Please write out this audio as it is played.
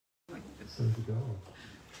So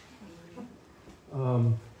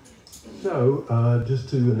just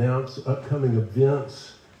to announce upcoming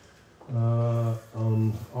events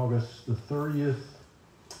on August the 30th,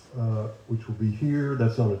 which will be here.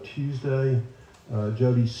 That's on a Tuesday.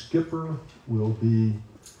 Jody Skipper will be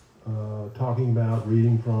talking about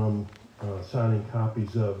reading from signing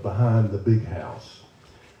copies of Behind the Big House.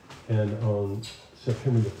 And on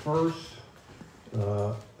September the 1st,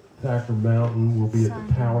 Thacker Mountain will be at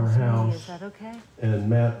the Powerhouse. Is that okay? And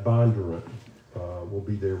Matt Bondurant will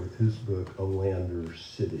be there with his book, Olander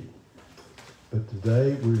City. But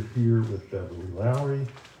today we're here with Beverly Lowry,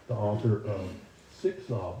 the author of 6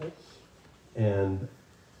 novels and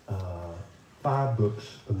 5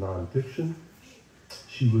 books of nonfiction.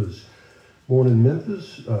 She was born in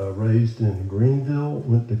Memphis, raised in Greenville,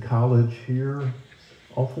 went to college here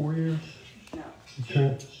all 4 years? No.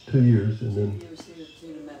 2 years, and then... 2 years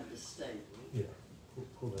here to Memphis State. Yeah,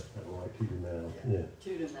 pull that kind of right to your mouth. Yeah.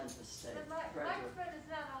 2 to Memphis State. The microphone is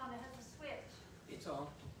not on, it has a switch. It's on.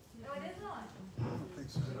 No, it is on. I don't think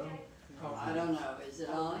so. I don't know. Is it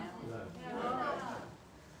on? No, it's not on.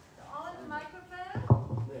 On the microphone?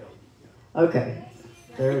 Okay,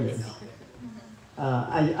 there it is.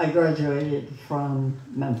 I graduated from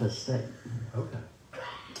Memphis State. Okay.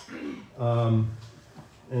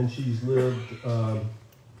 And she's lived,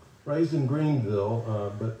 raised in Greenville,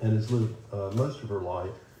 and has lived most of her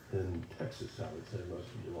life in Texas, I would say, most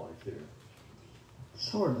of your life there.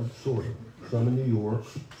 Sort of. Sort of. Some in New York.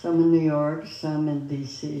 Some in New York, some in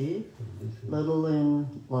D.C., little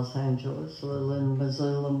in Los Angeles, little in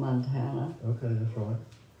Missoula, Montana. Okay, that's right.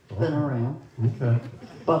 Been around. Okay.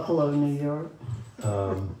 Buffalo, New York.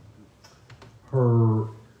 Her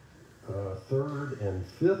 3rd and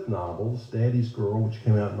 5th novels, Daddy's Girl, which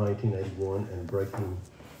came out in 1981, and Breaking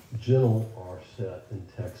Gentle are set in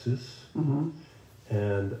Texas. Mm-hmm.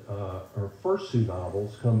 And her first 2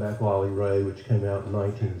 novels, Come Back Lolly Ray, which came out in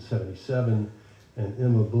 1977, and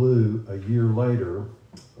Emma Blue a year later,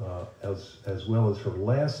 as well as her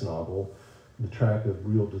last novel, The Track of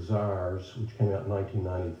Real Desires, which came out in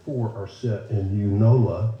 1994, are set in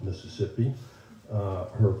Unola, Mississippi.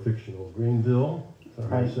 Her fictional Greenville,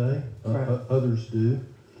 I say. Others do.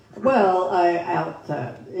 Well, I out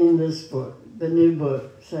that in this book. The new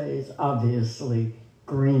book says, obviously,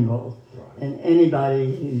 Greenville. Right. And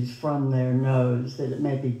anybody who's from there knows that it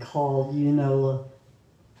may be called Unola,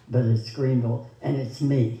 but it's Greenville, and it's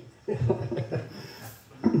me.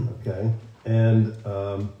 Okay. And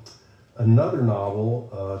another novel,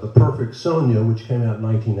 The Perfect Sonia, which came out in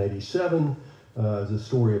 1987, is a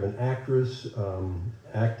story of an actress,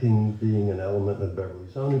 acting being an element of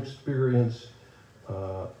Beverly's own experience,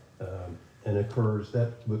 and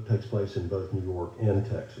that book takes place in both New York and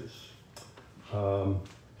Texas.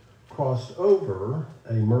 Crossed Over,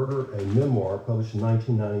 a memoir published in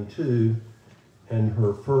 1992, and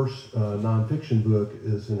her first nonfiction book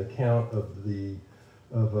is an account of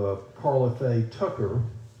Carla Faye Tucker,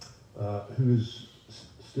 who's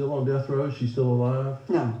still on death row. She's still alive?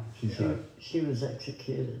 No, she was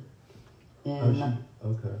executed in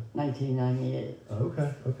 1998.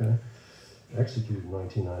 Okay. Executed in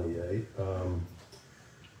 1998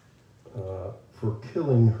 for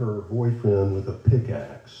killing her boyfriend with a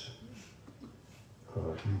pickaxe.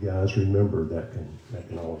 You guys remember that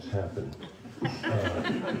can always happen.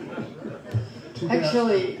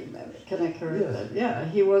 Actually, can I correct Yes. that? Yeah,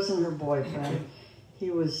 he wasn't her boyfriend. He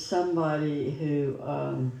was somebody who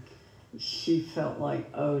she felt like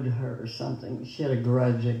owed her something. She had a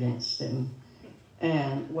grudge against him.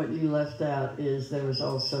 And what you left out is there was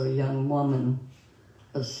also a young woman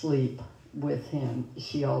asleep with him.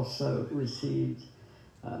 She also received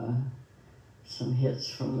some hits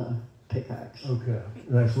from the pickaxe. Okay,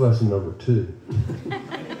 that's lesson number 2.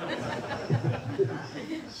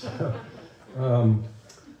 So,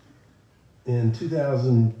 in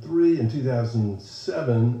 2003 and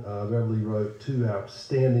 2007, Beverly wrote 2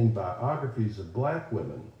 outstanding biographies of Black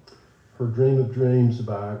women. Her Dream of Dreams, a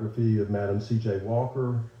biography of Madam C.J.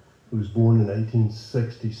 Walker, who was born in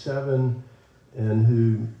 1867, and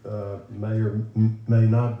who may or may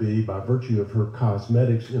not be, by virtue of her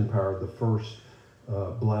cosmetics empire, the first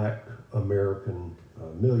Black American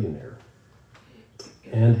millionaire.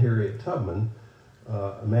 And Harriet Tubman,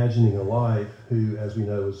 Imagining a Life, who, as we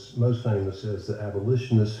know, is most famous as the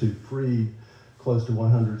abolitionist who freed close to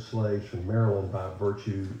 100 slaves from Maryland by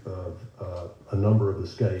virtue of a number of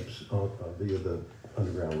escapes via the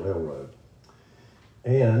Underground Railroad.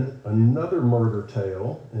 And another murder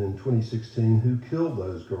tale in 2016, Who Killed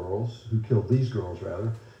These Girls,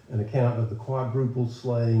 an account of the quadruple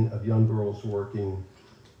slaying of young girls working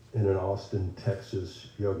in an Austin, Texas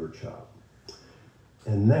yogurt shop.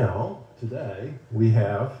 And now, today, we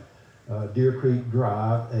have Deer Creek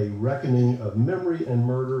Drive, A Reckoning of Memory and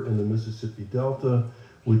Murder in the Mississippi Delta,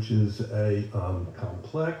 which is a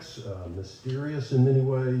complex, mysterious in many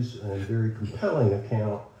ways, and very compelling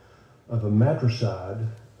account of a matricide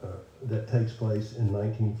that takes place in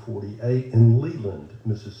 1948 in Leland,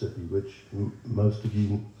 Mississippi, which most of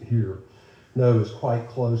you here know is quite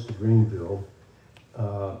close to Greenville,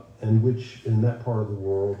 and which in that part of the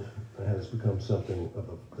world has become something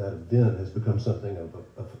of that event has become something of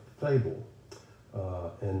a fable,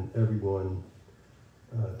 and everyone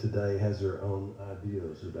today has their own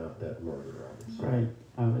ideas about that murder, I would say. Right,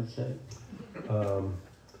 I would say.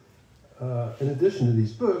 In addition to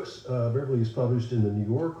these books, Beverly is published in the New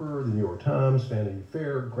Yorker, the New York Times, Vanity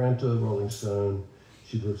Fair, Granta, Rolling Stone.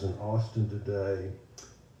 She lives in Austin today,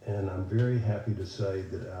 and I'm very happy to say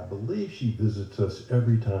that I believe she visits us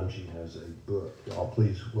every time she has a book. Y'all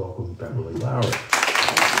please welcome Beverly Lowry.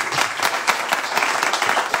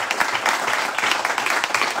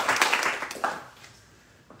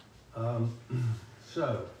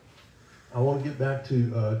 So, I want to get back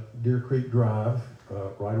to Deer Creek Drive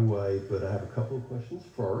right away, but I have a couple of questions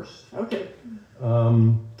first. Okay.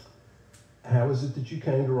 How is it that you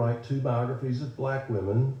came to write two biographies of black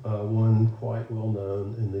women, one quite well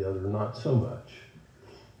known and the other not so much?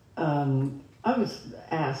 I was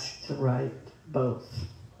asked to write both.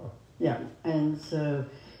 Huh. Yeah, and so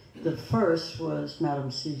the first was Madam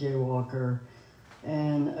C.J. Walker,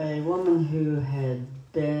 and a woman who had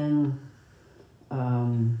been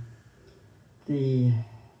the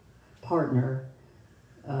partner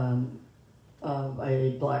of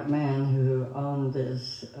a black man who owned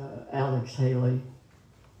this, Alex Haley,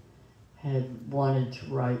 had wanted to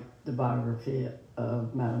write the biography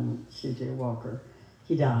of Madam C.J. Walker.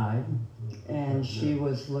 He died, and she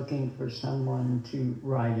was looking for someone to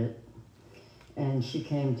write it. And she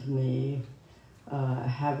came to me,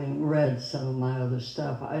 having read some of my other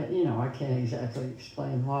stuff. I can't exactly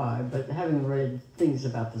explain why, but having read things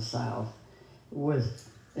about the South,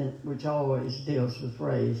 which always deals with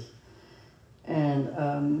race. And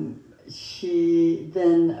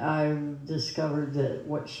I discovered that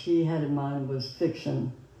what she had in mind was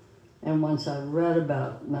fiction. And once I read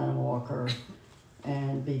about Madam Walker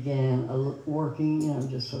and began working,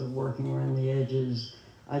 just sort of working around the edges,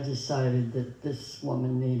 I decided that this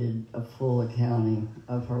woman needed a full accounting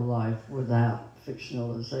of her life without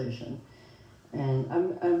fictionalization. And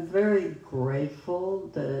I'm very grateful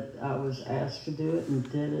that I was asked to do it and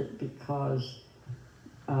did it, because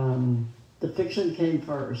the fiction came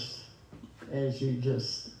first, as you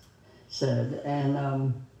just said, and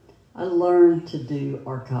I learned to do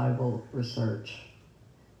archival research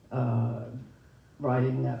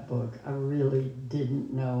writing that book. I really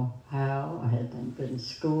didn't know how. I hadn't been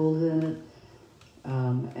schooled in it,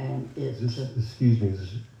 and Excuse me, is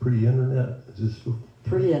this pre-internet? Is this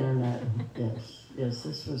pre-internet? Yes.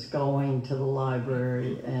 This was going to the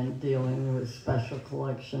library and dealing with special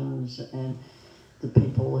collections and the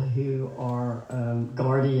people who are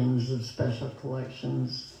guardians of special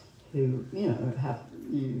collections, who you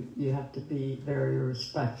have to be very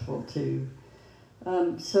respectful to.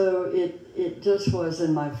 So it just was,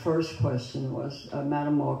 and my first question was,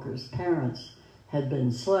 Madam Walker's parents had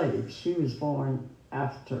been slaves. She was born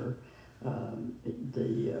after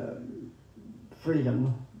the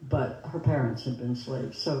freedom, but her parents had been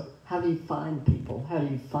slaves. So how do you find people? How do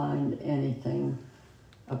you find anything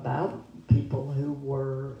about people who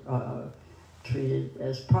were treated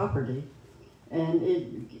as property? And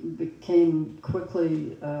it became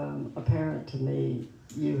quickly apparent to me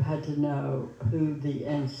you had to know who the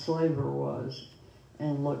enslaver was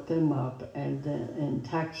and look them up, and then in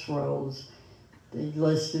tax rolls they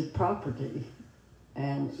listed property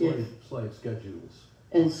and slave schedules.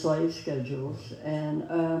 And slave schedules, and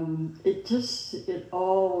it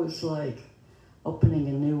all was like opening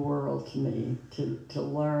a new world to me, to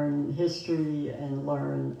learn history and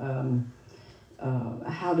learn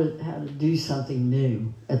how to do something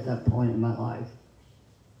new at that point in my life.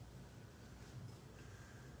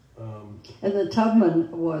 And the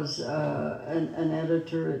Tubman was an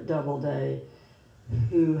editor at Doubleday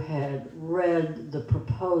who had read the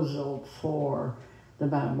proposal for the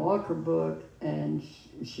Madam Walker book, and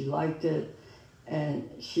she liked it, and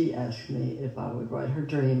she asked me if I would write. Her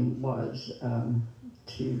dream was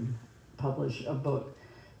to publish a book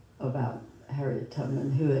about Harriet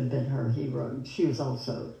Tubman, who had been her hero. She was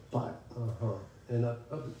also black. And up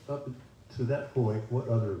to that point, what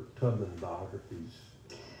other Tubman biographies?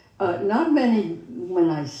 Not many when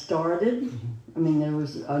I started. I mean, there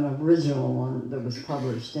was an original one that was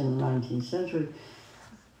published in the 19th century.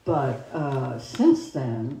 But since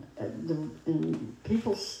then,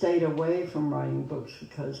 people stayed away from writing books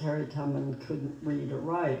because Harriet Tubman couldn't read or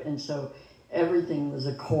write. And so everything was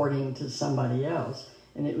according to somebody else.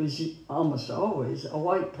 And it was almost always a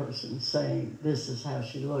white person saying, this is how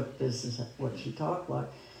she looked, this is what she talked like.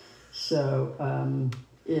 So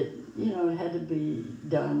it had to be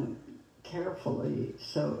done carefully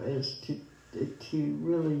so as to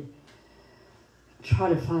really try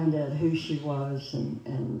to find out who she was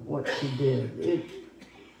and what she did.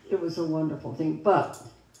 It was a wonderful thing. But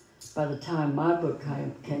by the time my book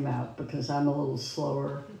came out, because I'm a little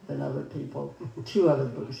slower than other people, 2 other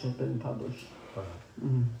books have been published.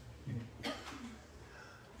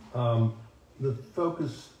 The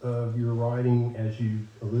focus of your writing, as you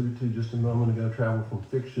alluded to just a moment ago, traveled from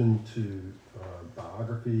fiction to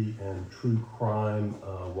biography and true crime.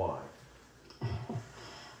 Why?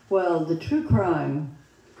 Well, the true crime,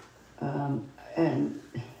 and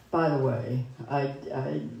by the way,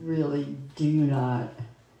 I really do not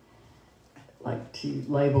like to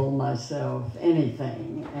label myself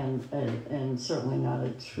anything, and certainly not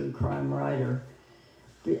a true crime writer.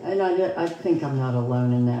 And I think I'm not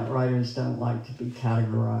alone in that. Writers don't like to be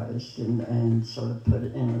categorized and sort of put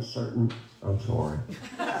in a certain... I'm sorry.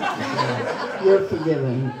 You're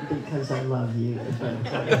forgiven because I love you.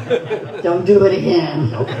 But don't do it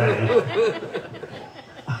again. Okay.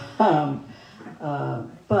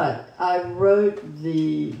 But I wrote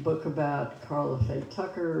the book about Carla Faye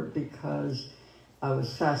Tucker because I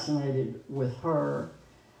was fascinated with her.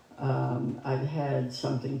 I'd had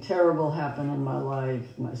something terrible happen in my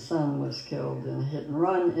life. My son was killed in a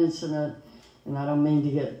hit-and-run incident, and I don't mean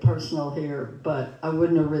to get personal here, but I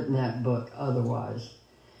wouldn't have written that book otherwise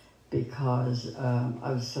because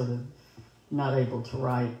I was sort of not able to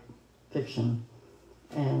write fiction.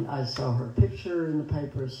 And I saw her picture in the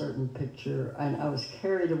paper, a certain picture, and I was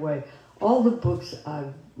carried away. All the books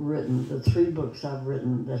I've written, the 3 books I've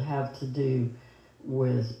written that have to do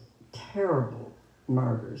with terrible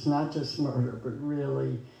murders, not just murder, but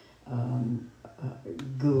really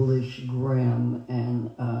ghoulish, grim,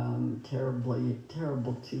 and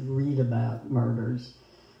terrible to read about murders,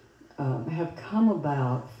 have come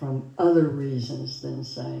about from other reasons than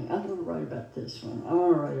saying, I want to write about this one, I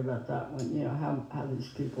want to write about that one, how these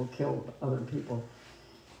people killed other people.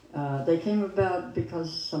 They came about because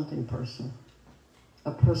of something personal,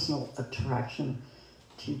 a personal attraction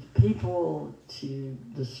to people, to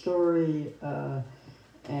the story,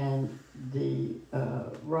 and the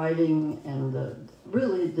writing, and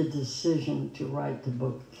really the decision to write the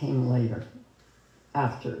book came later,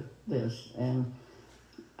 after this, and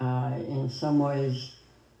I, in some ways,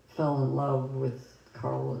 fell in love with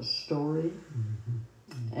Carla's story,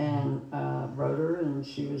 and wrote her, and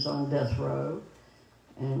she was on death row,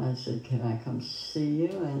 and I said, can I come see you?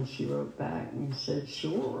 And she wrote back and said,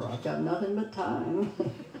 sure, I've got nothing but time.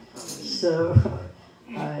 So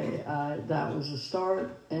that was a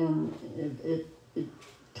start, and it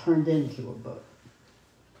turned into a book.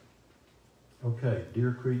 Okay,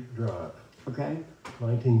 Deer Creek Drive. Okay.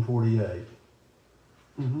 1948.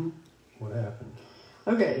 Mm-hmm. What happened?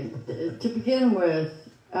 Okay, to begin with,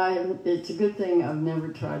 it's a good thing I've never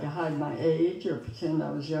tried to hide my age or pretend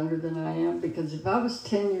I was younger than I am, because if I was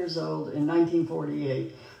 10 years old in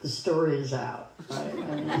 1948, the story is out, right?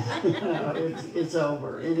 I mean, it's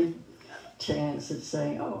over. Any chance at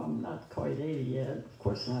saying, oh, I'm not quite 80 yet, of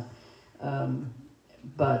course not.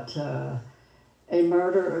 But a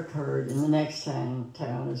murder occurred in the next town,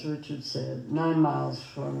 as Richard said, 9 miles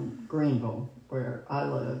from Greenville, where I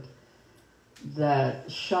lived, that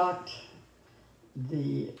shocked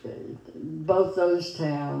both those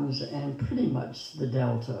towns and pretty much the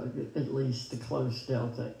Delta, at least the close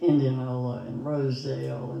Delta, Indianola and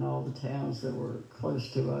Rosedale and all the towns that were close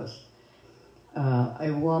to us.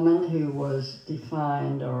 A woman who was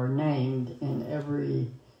defined or named in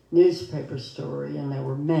every newspaper story, and there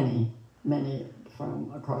were many, many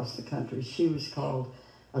from across the country. She was called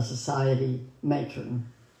a society matron,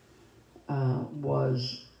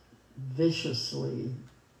 was viciously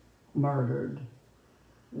murdered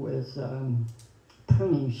with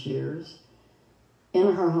pruning shears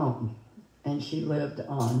in her home, and she lived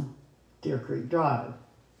on Deer Creek Drive.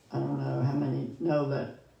 I don't know how many know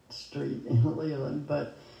that street in Leland,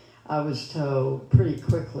 but I was told pretty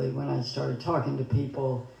quickly when I started talking to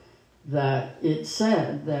people that it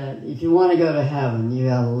said that if you want to go to heaven, you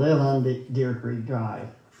got to live on Deer Creek Drive.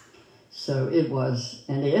 So it was,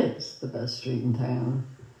 and is, the best street in town.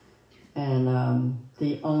 And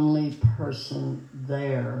the only person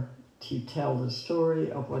there to tell the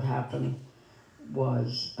story of what happened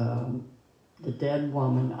was the dead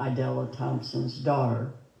woman, Idella Thompson's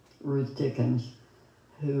daughter, Ruth Dickins,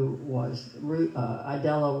 who was,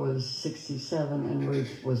 Idella was 67 and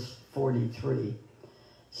Ruth was 43.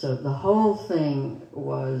 So the whole thing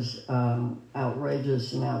was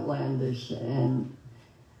outrageous and outlandish, and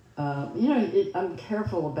I'm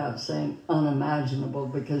careful about saying unimaginable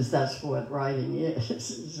because that's what writing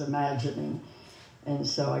is imagining. And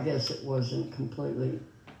so I guess it wasn't completely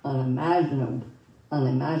unimaginable,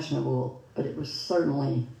 but it was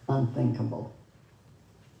certainly unthinkable.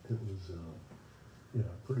 It was,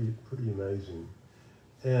 pretty amazing.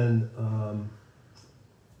 And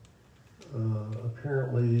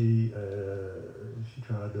apparently she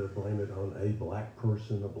tried to blame it on a black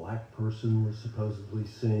person. A black person was supposedly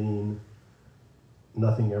seen.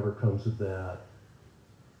 Nothing ever comes of that.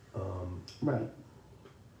 Right.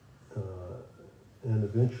 And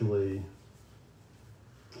eventually...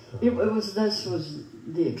 This was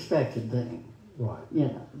the expected thing. Right.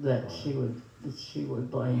 That she would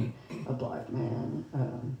blame a black man.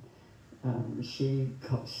 She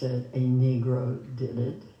said a Negro did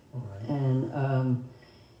it. Right. And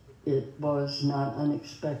it was not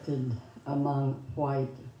unexpected among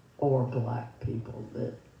white or black people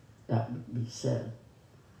that would be said.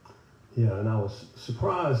 Yeah, and I was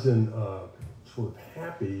surprised and sort of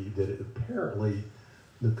happy that apparently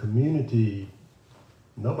the community,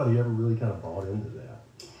 nobody ever really kind of bought into that.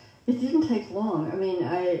 It didn't take long. I mean,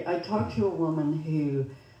 I talked to a woman who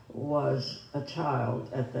was a child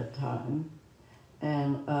at that time,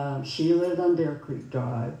 and she lived on Deer Creek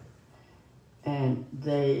Drive, and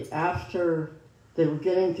after they were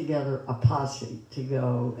getting together a posse to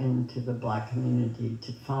go into the black community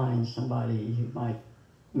to find somebody who might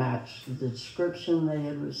match the description they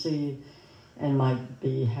had received and might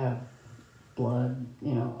have blood,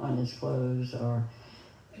 on his clothes,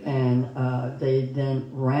 and they then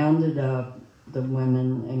rounded up the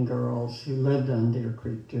women and girls who lived on Deer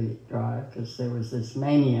Creek Drive because there was this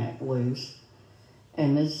maniac loose.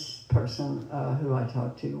 And this person who I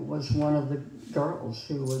talked to was one of the girls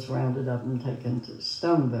who was rounded up and taken to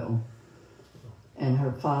Stoneville. And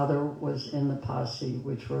her father was in the posse,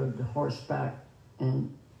 which rode horseback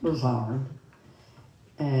and was armed.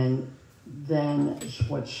 And then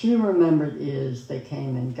what she remembered is they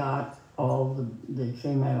came and got all the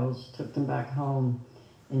females, took them back home,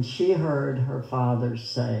 and she heard her father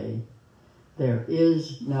say, "There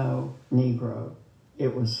is no Negro.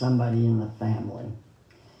 It was somebody in the family."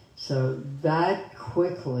 So that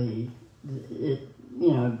quickly, it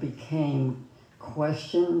became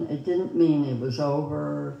questioned. It didn't mean it was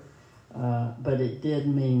over, but it did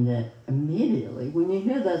mean that immediately, when you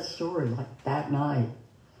hear that story, like that night,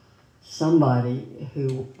 somebody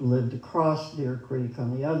who lived across Deer Creek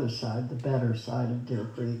on the other side, the better side of Deer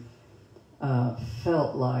Creek,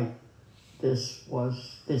 felt like this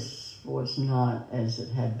was not as it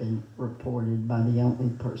had been reported by the only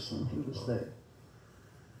person who was there.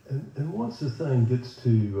 And once the thing gets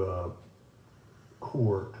to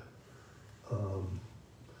court,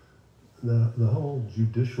 the whole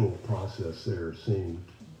judicial process there seemed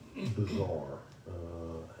bizarre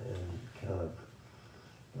and kind of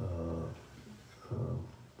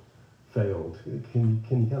failed. Can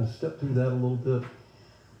you kind of step through that a little bit?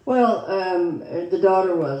 Well, the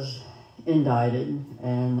daughter was indicted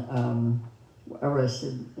and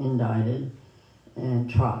arrested, indicted, and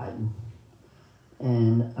tried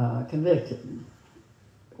and convicted,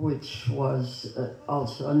 which was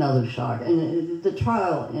also another shock. And the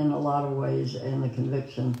trial, in a lot of ways, and the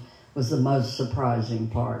conviction was the most surprising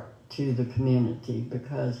part to the community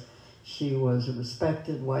because she was a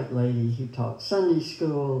respected white lady who taught Sunday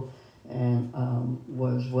school and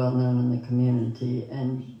was well known in the community,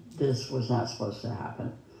 and this was not supposed to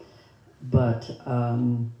happen. But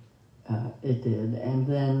it did. And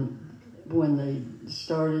then when they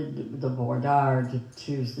started the voir dire to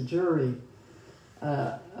choose the jury,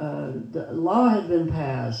 the law had been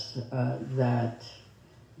passed that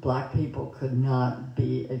black people could not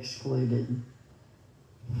be excluded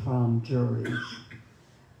from juries.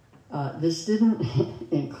 This didn't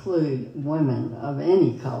include women of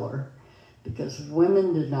any color, because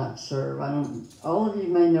women did not serve. All of you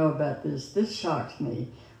may know about this. This shocked me.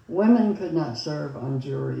 Women could not serve on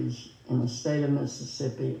juries in the state of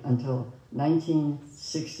Mississippi until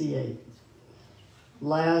 1968.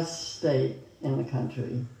 Last state in the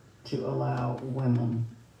country to allow women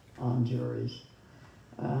on juries.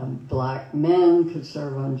 Black men could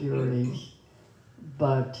serve on juries.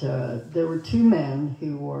 But there were two men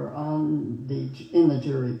who were in the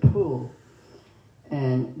jury pool,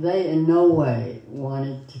 and they in no way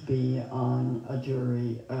wanted to be on a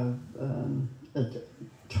jury of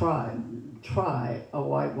try a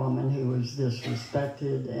white woman who was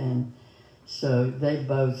disrespected. And so they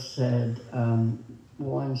both said,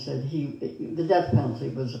 one said the death penalty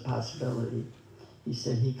was a possibility. He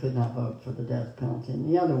said he could not vote for the death penalty. And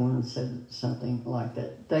the other one said something like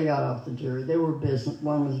that. They got off the jury. They were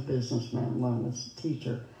one was a businessman, one was a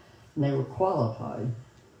teacher, and they were qualified.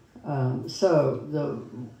 So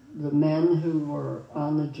the men who were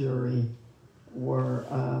on the jury were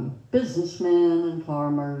businessmen and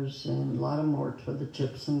farmers, and a lot of them worked for the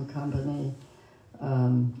gypsum company.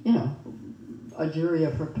 A jury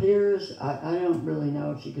of her peers. I don't really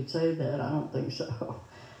know if you could say that. I don't think so.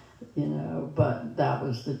 But that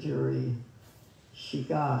was the jury she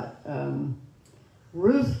got.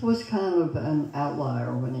 Ruth was kind of an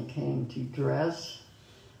outlier when it came to dress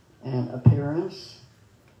and appearance.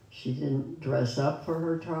 She didn't dress up for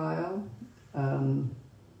her trial.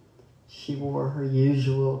 She wore her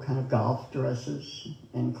usual kind of golf dresses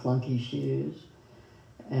and clunky shoes,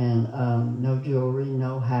 and no jewelry,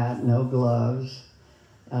 no hat, no gloves.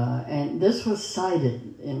 And this was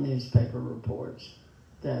cited in newspaper reports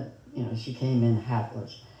that, she came in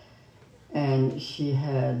hatless. And she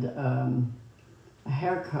had a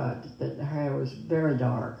haircut that her hair was very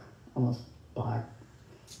dark, almost black.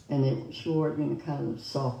 And she wore it in kind of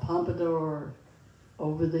soft pompadour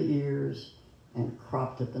over the ears and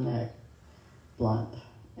cropped at the neck, blunt.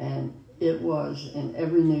 And it was in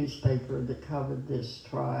every newspaper that covered this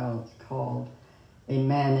trial called a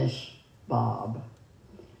mannish bob,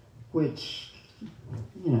 which,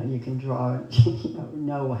 you can draw,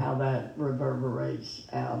 know how that reverberates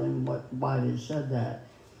out and why they said that.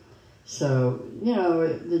 So,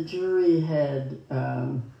 the jury had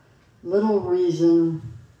little reason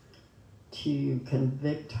to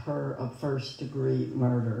convict her of first-degree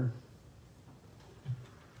murder,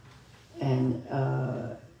 and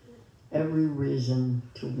every reason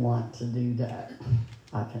to want to do that,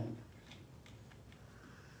 I think.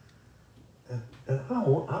 And I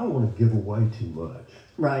don't want to give away too much.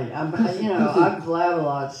 Right. I blab a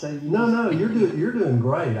lot, so you. No, you're doing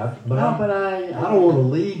great. I don't want to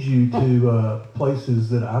lead you to places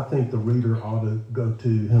that I think the reader ought to go to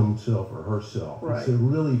himself or herself. Right. It's a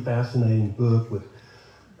really fascinating book with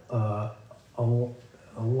a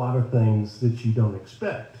lot of things that you don't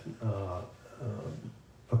expect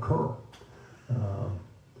occur.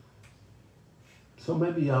 So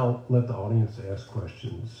maybe I'll let the audience ask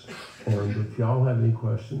questions, and if y'all have any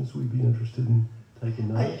questions, we'd be interested in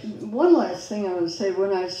taking notes. One last thing I would say,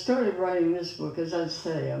 when I started writing this book, as I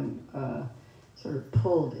say, I'm sort of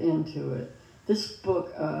pulled into it. This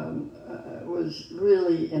book was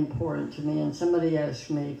really important to me, and somebody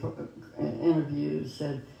asked me for an interview,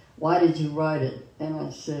 said, "Why did you write it?" And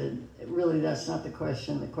I said, really, that's not the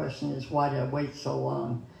question. The question is, why did I wait so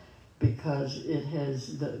long? Because it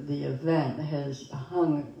has, the event has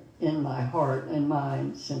hung in my heart and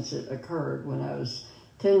mind since it occurred when I was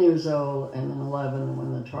 10 years old and then 11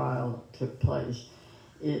 when the trial took place.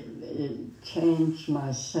 It changed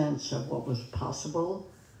my sense of what was possible,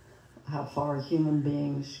 how far human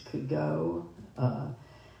beings could go, how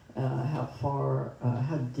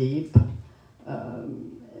deep a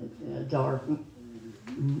dark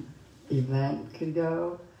event could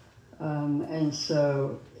go.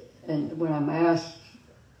 And when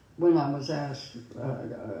I was asked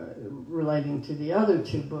relating to the other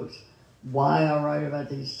two books, why I write about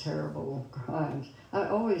these terrible crimes, I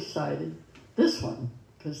always cited this one,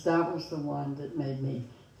 because that was the one that made me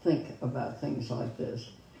think about things like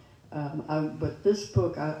this. But this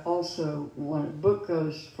book, book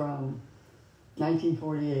goes from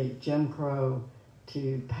 1948, Jim Crow,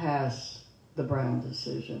 to past the Brown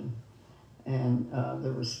decision, and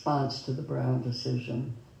the response to the Brown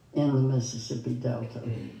decision in the Mississippi Delta,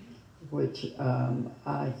 which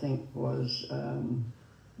I think was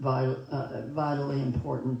vitally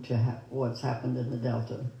important to what's happened in the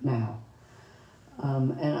Delta now.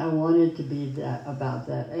 And I wanted to be about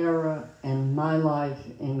that era and my life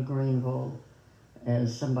in Greenville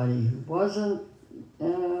as somebody who wasn't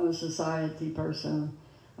a society person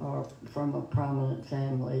or from a prominent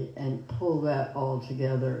family, and pull that all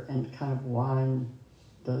together and kind of wind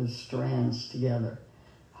those strands together.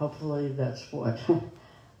 Hopefully that's what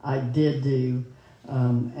I did do,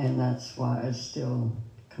 and that's why I still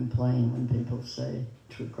complain when people say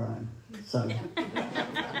true crime. So,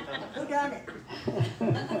 who done it?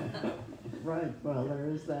 Right, well, there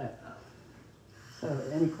is that. So,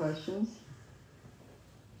 any questions?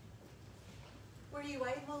 Were were you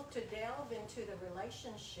able to delve into the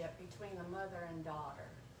relationship between the mother and daughter?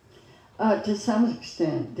 To some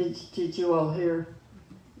extent. Did you all hear?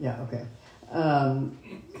 Yeah, okay.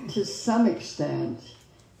 To some extent,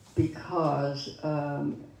 because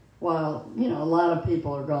while, you know, a lot of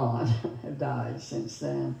people are gone, have died since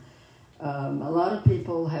then, a lot of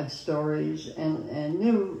people had stories and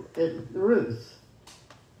knew Ruth.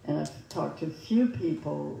 And I've talked to a few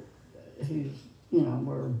people who, you know,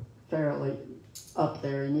 were fairly up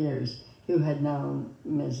there in years who had known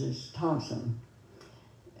Mrs. Thompson.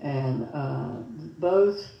 And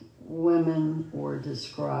both women were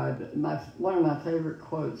described. One of my favorite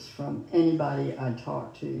quotes from anybody I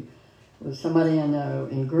talked to was somebody I know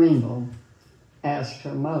in Greenville asked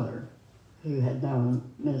her mother, who had known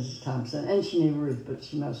Mrs. Thompson, and she knew Ruth, but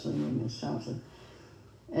she mostly knew Miss Thompson.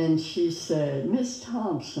 And she said, Miss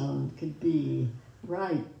Thompson could be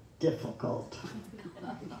right difficult.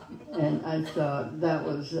 And I thought that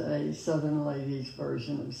was a Southern lady's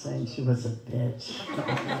version of saying she was a bitch.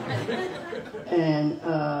 And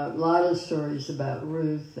a lot of stories about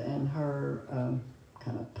Ruth and her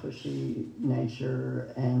kind of pushy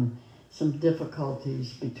nature and some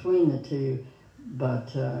difficulties between the two.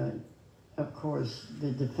 But of course,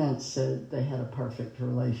 the defense said they had a perfect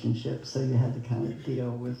relationship, so you had to kind of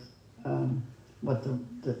deal with what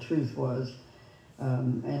the truth was.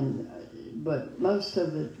 But most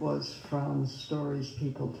of it was from stories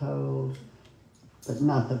people told, but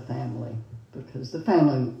not the family, because the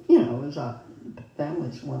family, you know,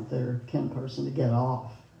 families want their kin person to get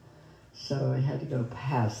off. So I had to go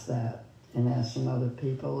past that and ask some other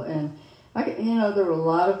people. And, you know, there were a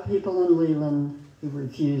lot of people in Leland who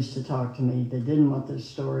refused to talk to me. They didn't want their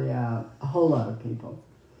story out, a whole lot of people.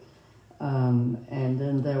 And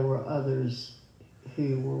then there were others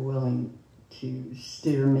who were willing to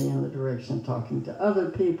steer me in the direction of talking to other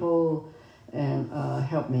people and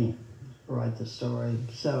help me write the story.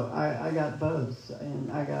 So I got both,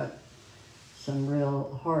 and I got some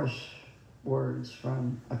real harsh words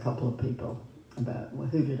from a couple of people about, well,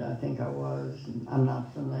 who did I think I was, and I'm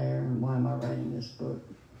not from there, and why am I writing this book?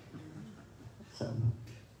 So.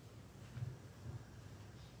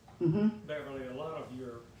 Beverly, a lot of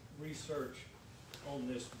your research on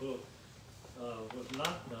this book was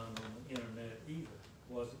not done on the internet either,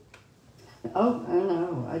 was it? Oh, I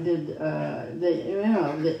know. I did.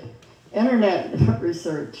 The internet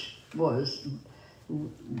research was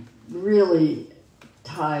really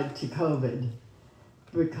tied to COVID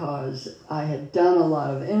because I had done a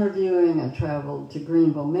lot of interviewing. I traveled to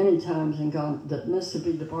Greenville many times and gone. The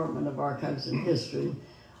Mississippi Department of Archives and History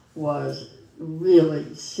was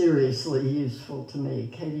really seriously useful to me.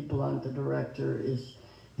 Katie Blunt, the director, is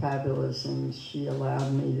fabulous, and she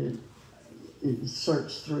allowed me to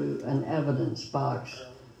search through an evidence box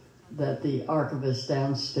that the archivist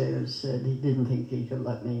downstairs said he didn't think he could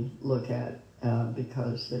let me look at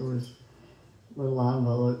because there was little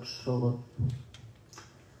envelopes full of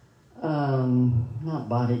not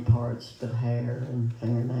body parts but hair and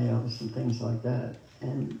fingernails and things like that,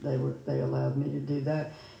 and they allowed me to do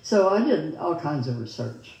that. So I did all kinds of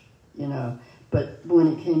research, you know. But when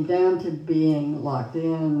it came down to being locked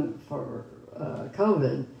in for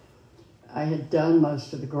COVID, I had done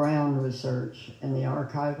most of the ground research and the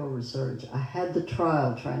archival research. I had the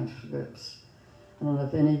trial transcripts. I don't know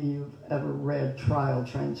if any of you have ever read trial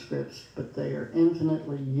transcripts, but they are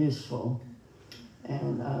infinitely useful.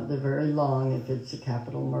 And they're very long if it's a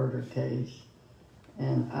capital murder case.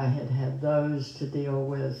 And I had those to deal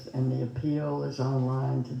with, and the appeal is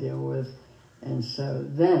online to deal with. And so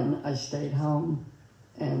then I stayed home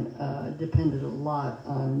and depended a lot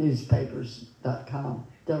on newspapers.com.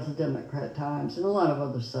 Delta Democrat Times and a lot of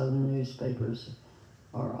other Southern newspapers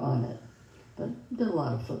are on it. But did a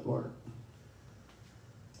lot of footwork.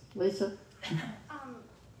 Lisa?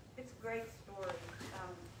 It's a great story.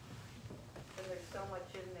 And there's so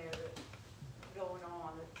much in there that's going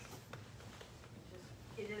on.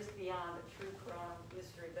 It is beyond a true crime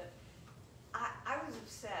mystery. But I was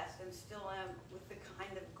obsessed and still am with the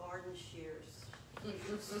kind of garden shears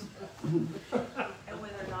used and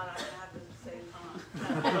whether or not I have them at the same time.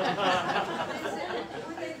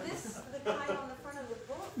 Were they the kind on the front of the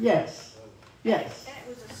book? Yes. Yes. And it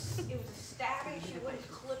was a stabbing. It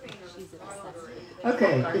wasn't clipping or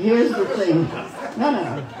Okay, here's the thing. No.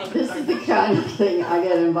 This is the kind of thing I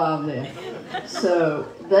get involved in. So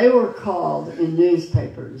they were called in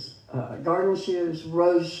newspapers garden shears,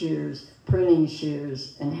 rose shears, pruning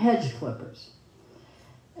shears, and hedge clippers.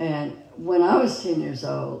 And when I was 10 years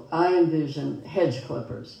old, I envisioned hedge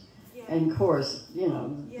clippers. Yeah. And of course, you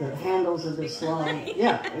know, the handles are this long.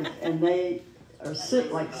 Yeah, and they are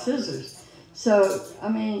like scissors. So, I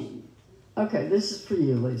mean, okay, this is for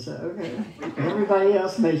you, Lisa, okay? Everybody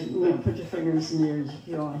else may, put your fingers in your ears if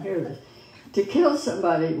you want to hear this. To kill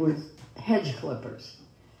somebody with hedge clippers,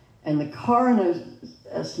 and the coroner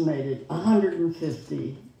estimated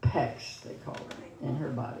 150 pecks, they call it, in her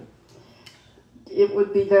body. It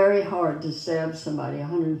would be very hard to stab somebody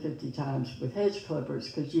 150 times with hedge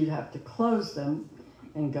clippers because you'd have to close them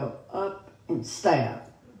and go up and stab.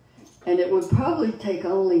 And it would probably take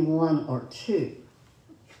only one or two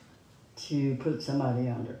to put somebody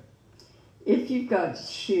under. If you've got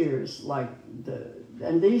shears like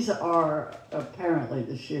and these are apparently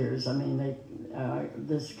the shears. I mean,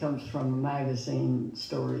 this comes from a magazine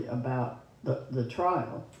story about the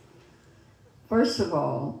trial. First of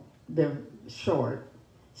all, they're short.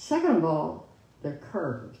 Second of all, they're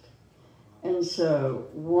curved. And so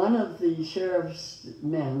one of the sheriff's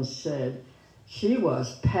men said she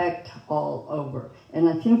was pecked all over. And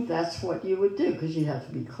I think that's what you would do because you have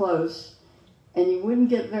to be close and you wouldn't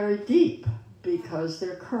get very deep because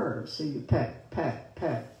they're curved. So you peck, peck,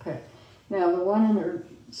 peck, peck. Now the one in her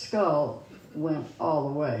skull went all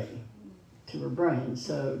the way to her brain.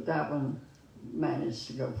 So that one managed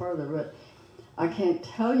to go further. But I can't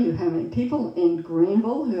tell you how many people in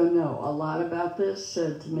Greenville who know a lot about this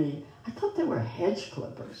said to me, I thought they were hedge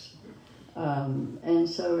clippers. And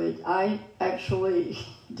so I actually,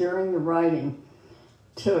 during the writing,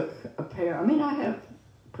 took a pair. I mean, I have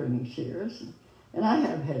pruning shears, and I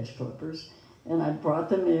have hedge clippers, and I brought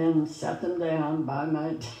them in, sat them down by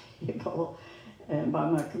my table and by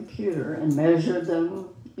my computer, and measured them,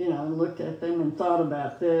 and looked at them and thought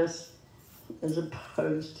about this as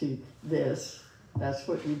opposed to this. That's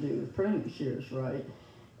what you do with pruning shears, right?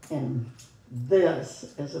 And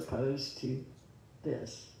this as opposed to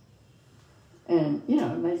this. And,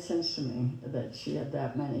 it made sense to me that she had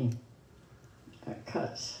that many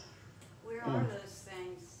cuts. Where are those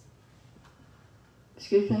things?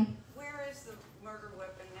 Excuse me? Where is the murder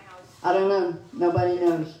weapon now? I don't know. Nobody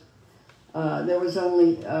knows. There was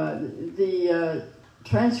only the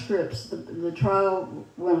transcripts. The trial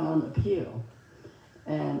went on appeal.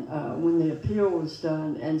 And when the appeal was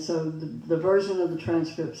done, and so the version of the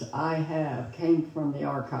transcripts I have came from the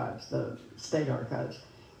archives, the state archives,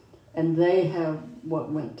 and they have what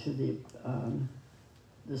went to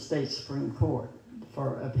the state Supreme Court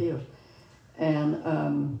for appeal.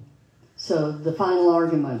 And so the final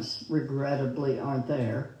arguments, regrettably, aren't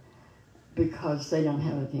there because they don't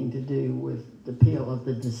have anything to do with the appeal of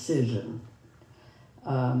the decision.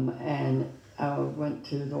 And I went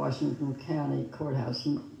to the Washington County Courthouse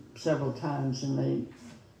several times, and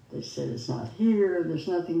they said it's not here, there's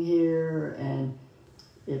nothing here, and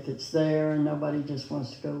if it's there, nobody just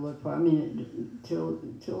wants to go look for it. I mean, to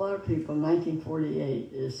a lot of people,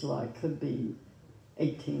 1948 is like, could be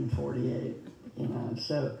 1848,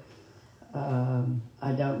 so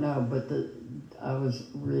I don't know, but I was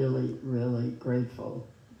really, really grateful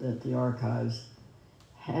that the archives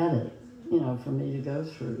had it. For me to go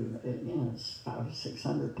through, it's 500 or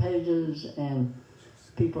 600 pages, and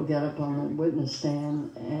people get up on the witness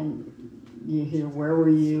stand, and you hear, where were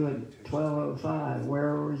you at 12:05?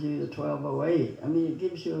 Where were you at 12:08? I mean, it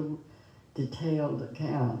gives you a detailed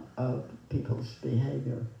account of people's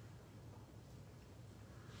behavior.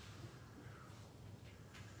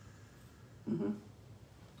 Mm-hmm.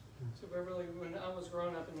 So Beverly, when I was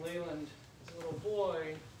growing up in Leland as a little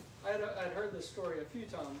boy, I'd heard this story a few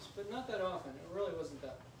times, but not that often. It really wasn't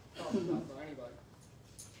that talked about by anybody.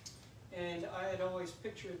 And I had always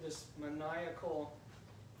pictured this maniacal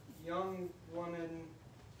young woman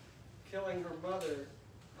killing her mother,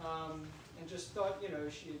 and just thought,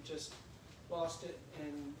 she had just lost it.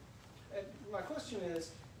 And my question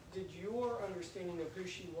is, did your understanding of who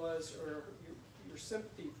she was, or your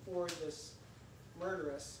sympathy for this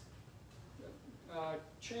murderess,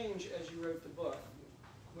 change as you wrote the book?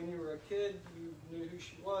 When you were a kid, you knew who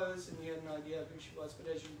she was, and you had an idea of who she was, but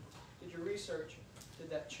as you did your research, did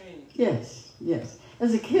that change? Yes.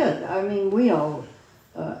 As a kid, I mean, we all,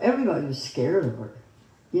 everybody was scared of her,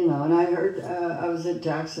 and I heard, I was at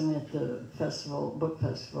Jackson at the book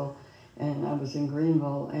festival, and I was in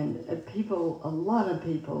Greenville, and a lot of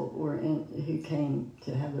people who came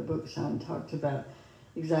to have their book signed talked about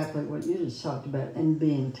exactly what you just talked about, and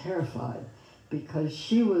being terrified, because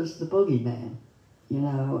she was the boogeyman.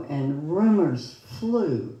 And rumors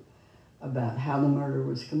flew about how the murder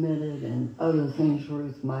was committed and other things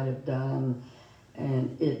Ruth might have done.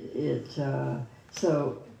 And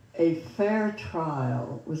so a fair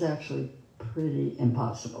trial was actually pretty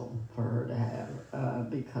impossible for her to have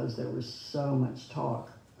because there was so much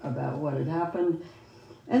talk about what had happened.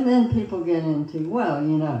 And then people get into, well,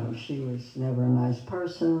 you know, she was never a nice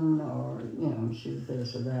person, or, you know, she was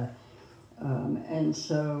this or that. And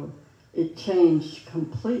so it changed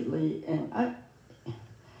completely. And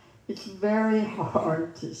it's very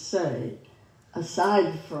hard to say,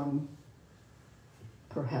 aside from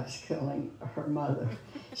perhaps killing her mother.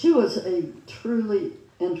 She was a truly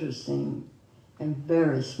interesting and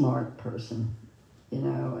very smart person, you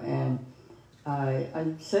know, and I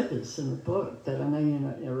said this in the book, that I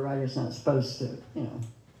know a writer's not supposed to, you know,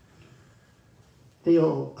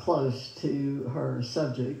 feel close to her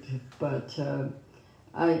subject, but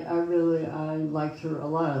I liked her a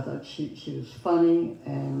lot. I thought she was funny,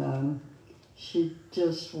 and she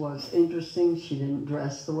just was interesting. She didn't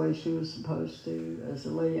dress the way she was supposed to as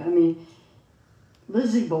a lady. I mean,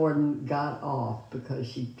 Lizzie Borden got off because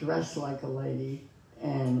she dressed like a lady,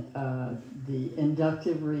 and the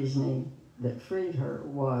inductive reasoning that freed her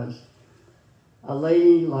was a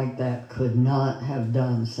lady like that could not have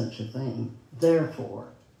done such a thing. Therefore,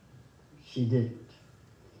 she didn't.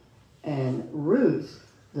 And Ruth,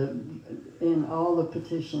 in all the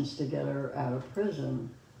petitions to get her out of prison,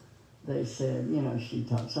 they said, you know, she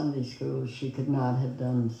taught Sunday school, she could not have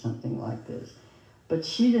done something like this. But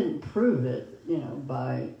she didn't prove it, you know,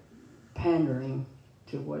 by pandering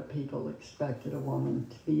to what people expected a woman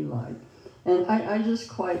to be like. And I just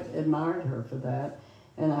quite admired her for that.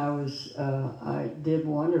 And I did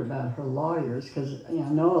wonder about her lawyers, because, you know, I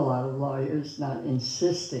know a lot of lawyers not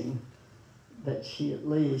insisting that she at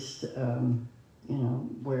least, you know,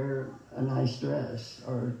 wear a nice dress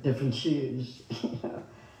or different shoes, you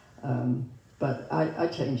know. But I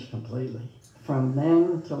changed completely from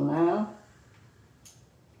then till now.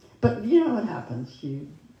 But you know what happens? You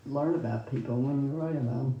learn about people when you write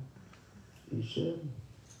about them. You should.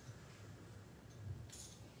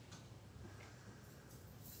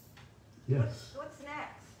 Yes. What's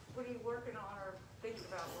next? What are you working on or thinking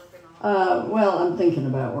about working on? Well, I'm thinking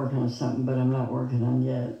about working on something, but I'm not working on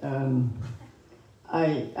yet.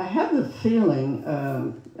 I have the feeling,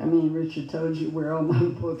 I mean, Richard told you where all my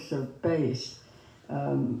books are based.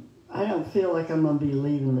 I don't feel like I'm going to be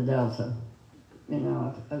leaving the Delta. You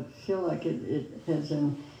know, I feel like it has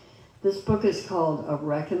this book is called A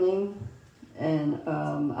Reckoning, and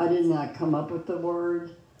I did not come up with that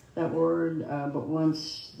word, but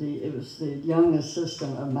once it was the young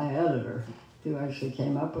assistant of my editor who actually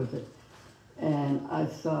came up with it. And I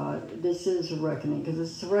thought, this is a reckoning, because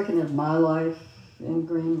it's a reckoning of my life in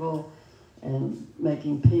Greenville and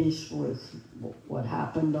making peace with what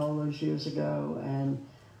happened all those years ago and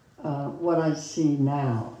what I see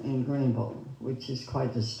now in Greenville, which is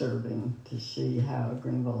quite disturbing to see how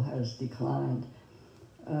Greenville has declined.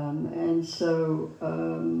 And so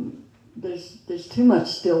there's too much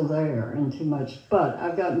still there and too much, but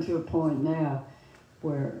I've gotten to a point now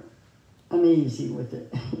where I'm easy with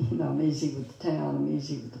it. You know, I'm easy with the town, I'm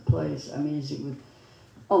easy with the place, I'm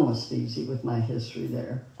almost easy with my history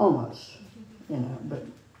there. Almost, you know, but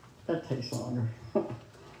that takes longer.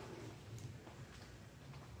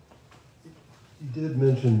 You did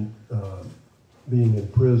mention being in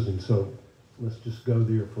prison, so let's just go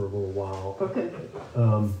there for a little while. Okay.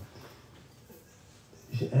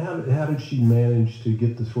 How did she manage to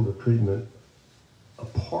get the sort of treatment,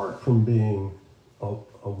 apart from being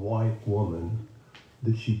a white woman,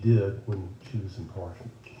 that she did when she was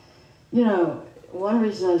incarcerated? You know, one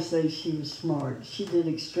reason I say she was smart, she did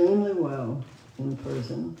extremely well in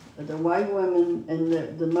prison. The white women, and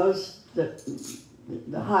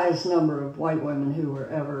the highest number of white women who were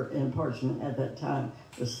ever in Parchment at that time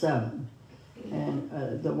was 7. And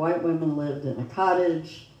the white women lived in a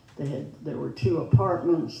cottage. There were 2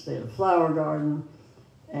 apartments. They had a flower garden,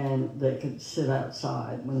 and they could sit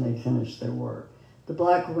outside when they finished their work. The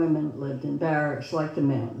black women lived in barracks like the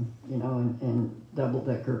men, you know, in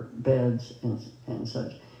double-decker beds and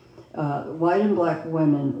such. White and black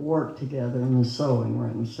women worked together in the sewing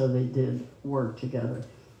room, so they did work together.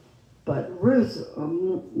 But Ruth,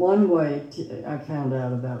 one way I found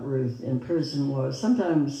out about Ruth in prison was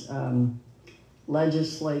sometimes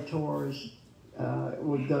legislators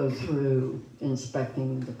would go through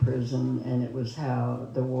inspecting the prison, and it was how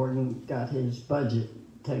the warden got his budget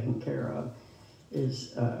taken care of,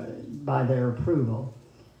 is by their approval.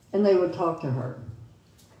 And they would talk to her.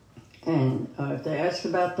 And if they asked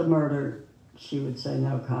about the murder, she would say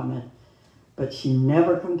no comment. But she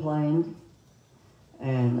never complained.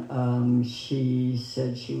 And she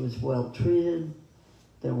said she was well treated.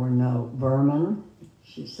 There were no vermin,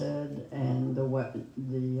 she said, and there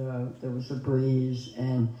was a breeze,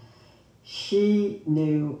 and she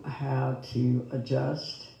knew how to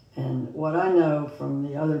adjust. And what I know from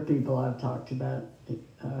the other people I've talked about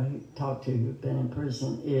talked to who've been in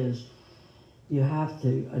prison is you have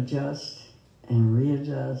to adjust and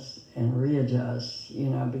readjust and readjust, you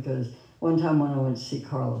know, because one time when I went to see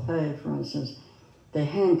Carla Faye, for instance, they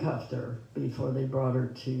handcuffed her before they brought her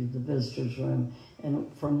to the visitor's room. And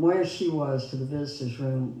from where she was to the visitor's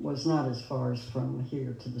room was not as far as from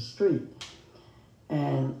here to the street.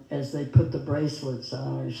 And as they put the bracelets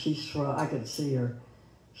on her, she shrugged. I could see her.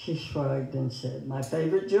 She shrugged and said, "My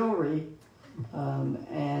favorite jewelry." And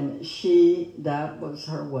that was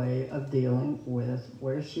her way of dealing with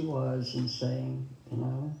where she was and saying, you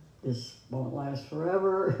know, this won't last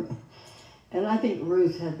forever. And I think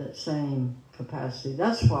Ruth had that same capacity.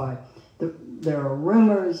 That's why there are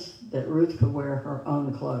rumors that Ruth could wear her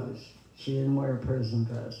own clothes. She didn't wear a prison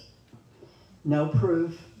dress. No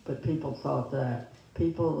proof, but people thought that.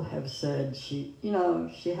 People have said she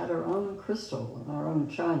had her own crystal and her own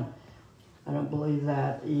china. I don't believe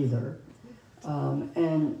that either.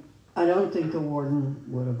 And I don't think the warden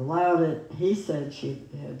would have allowed it. He said she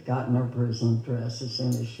had gotten her prison dress as soon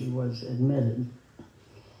as she was admitted.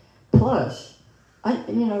 Plus,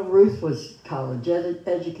 Ruth was college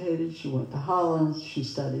educated. She went to Holland. She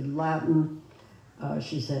studied Latin.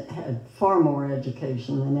 She had far more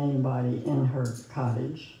education than anybody in her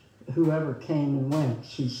cottage. Whoever came and went,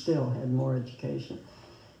 she still had more education.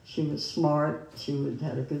 She was smart. She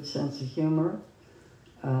had a good sense of humor.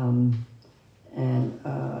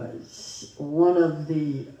 One of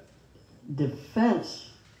the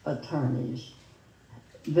defense attorneys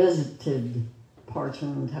visited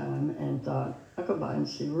Parchman one time and thought, I'll go by and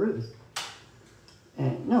see Ruth.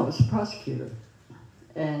 And no, it's a prosecutor.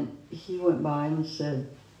 And he went by and said,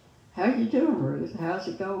 "How you doing, Ruth? How's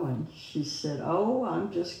it going?" She said, "Oh,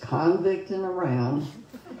 I'm just convicting around."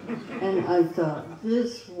 And I thought,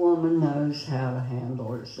 this woman knows how to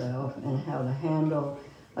handle herself and how to handle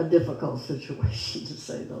a difficult situation, to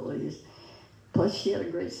say the least. Plus, she had a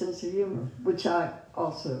great sense of humor, which I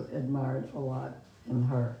also admired a lot in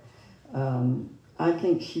her. I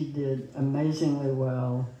think she did amazingly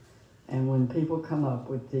well, and when people come up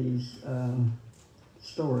with these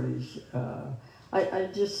stories, I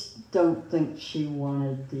just don't think she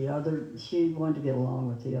wanted she wanted to get along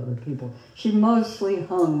with the other people. She mostly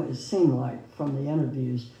hung, it seemed like, from the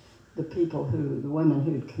interviews, the women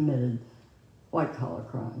who had committed white-collar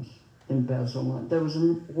crimes, embezzlement. There was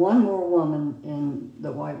one more woman in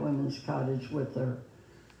the white women's cottage with her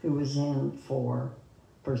who was in for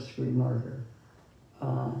first-degree murder.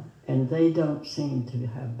 And they don't seem to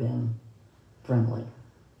have been friendly,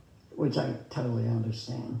 which I totally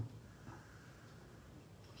understand.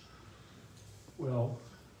 Well,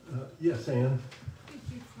 yes, Anne? Did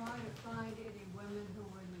you try to find any women who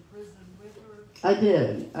were in the prison with her? I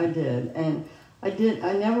did. And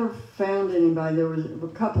I never found anybody. There was a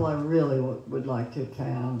couple I really would like to have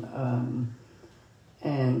found.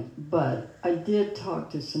 But I did talk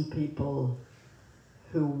to some people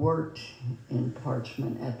who worked in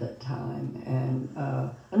Parchman at that time, and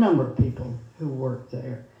a number of people who worked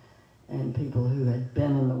there, and people who had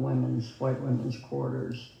been in the white women's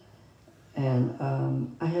quarters. And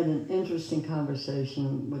I had an interesting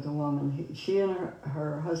conversation with a woman. She and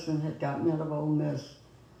her husband had gotten out of Ole Miss,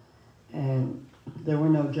 and there were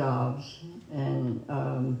no jobs. And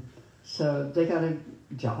so they got a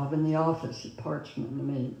job in the office at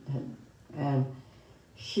Parchman. And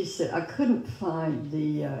she said, I couldn't find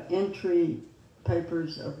the entry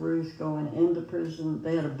papers of Ruth going into prison.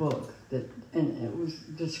 They had a book, and it was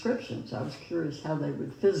descriptions. I was curious how they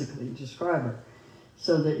would physically describe her,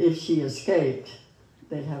 so that if she escaped,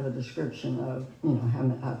 they'd have a description of,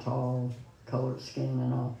 how tall, color of skin,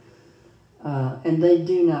 and all. And they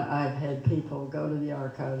do not. I've had people go to the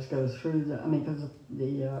archives, go through because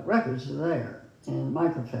the records are there in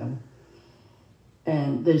microfilm,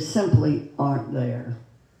 and they simply aren't there.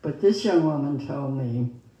 But this young woman told me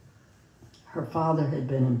her father had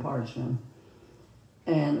been in Parchman,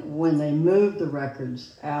 and when they moved the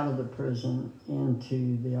records out of the prison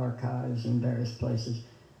into the archives in various places,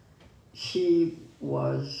 she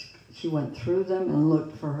went through them and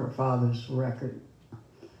looked for her father's record.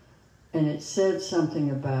 And it said something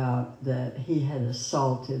about that he had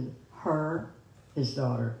assaulted her, his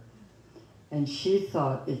daughter, and she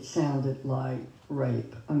thought it sounded like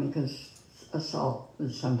rape. Because assault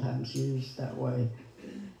is sometimes used that way.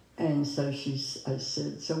 And so I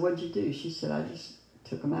said, "So what'd you do?" She said, "I just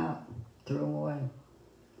took them out, threw them away."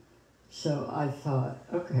 So I thought,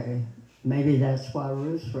 okay, maybe that's why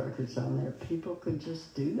Ruth's record's on there. People could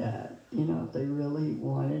just do that, if they really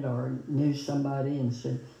wanted or knew somebody and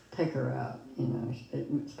said, take her out,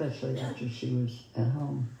 especially after she was at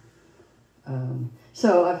home.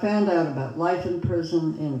 So I found out about life in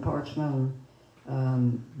prison in Parchman,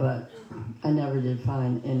 but I never did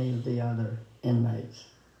find any of the other inmates.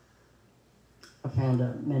 I found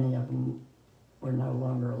out many of them were no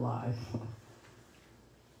longer alive.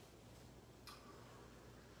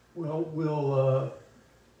 Well, we'll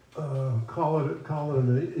call it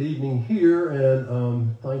an evening here,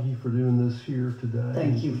 and thank you for doing this here today.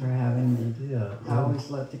 Thank you for having me. Yeah, I always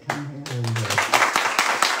love to come here. and,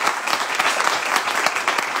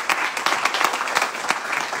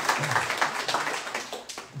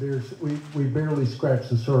 we barely scratched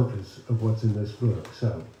the surface of what's in this book,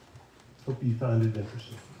 so hope you find it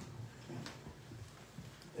interesting.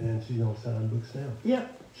 And she's gonna sign books now.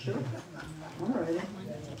 Yep, sure. All righty.